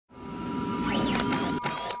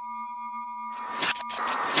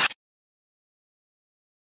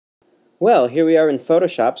Well, here we are in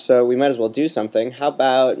Photoshop, so we might as well do something. How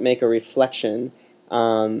about make a reflection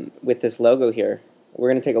with this logo here? We're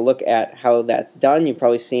going to take a look at how that's done. You've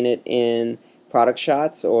probably seen it in product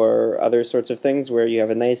shots or other sorts of things where you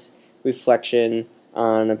have a nice reflection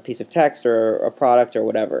on a piece of text or a product or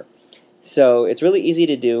whatever. So it's really easy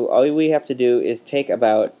to do. All we have to do is take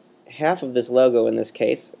about half of this logo in this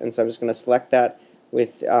case, and so I'm just going to select that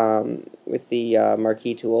with the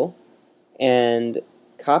marquee tool and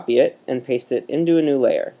copy it and paste it into a new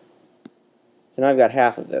layer. So now I've got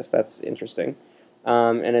half of this. That's interesting.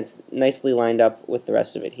 And it's nicely lined up with the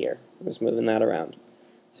rest of it here. I'm just moving that around.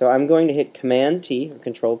 So I'm going to hit Command T or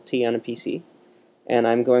Control T on a PC, and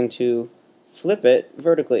I'm going to flip it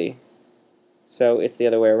vertically so it's the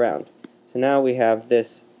other way around. So now we have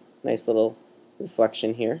this nice little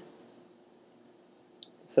reflection here.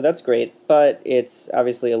 So that's great, but it's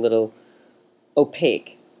obviously a little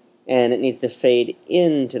opaque, and it needs to fade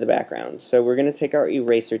into the background. So we're going to take our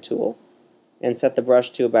eraser tool and set the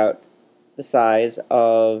brush to about the size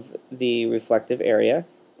of the reflective area,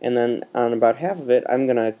 and then on about half of it I'm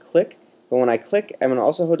going to click, but when I click I'm going to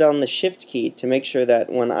also hold down the Shift key to make sure that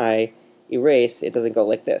when I erase it doesn't go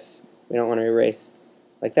like this. We don't want to erase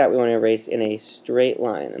like that, we want to erase in a straight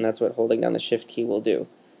line, and that's what holding down the Shift key will do.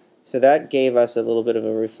 So that gave us a little bit of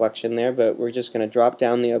a reflection there, but we're just going to drop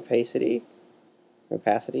down the opacity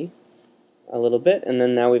a little bit, and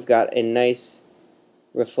then now we've got a nice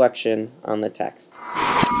reflection on the text.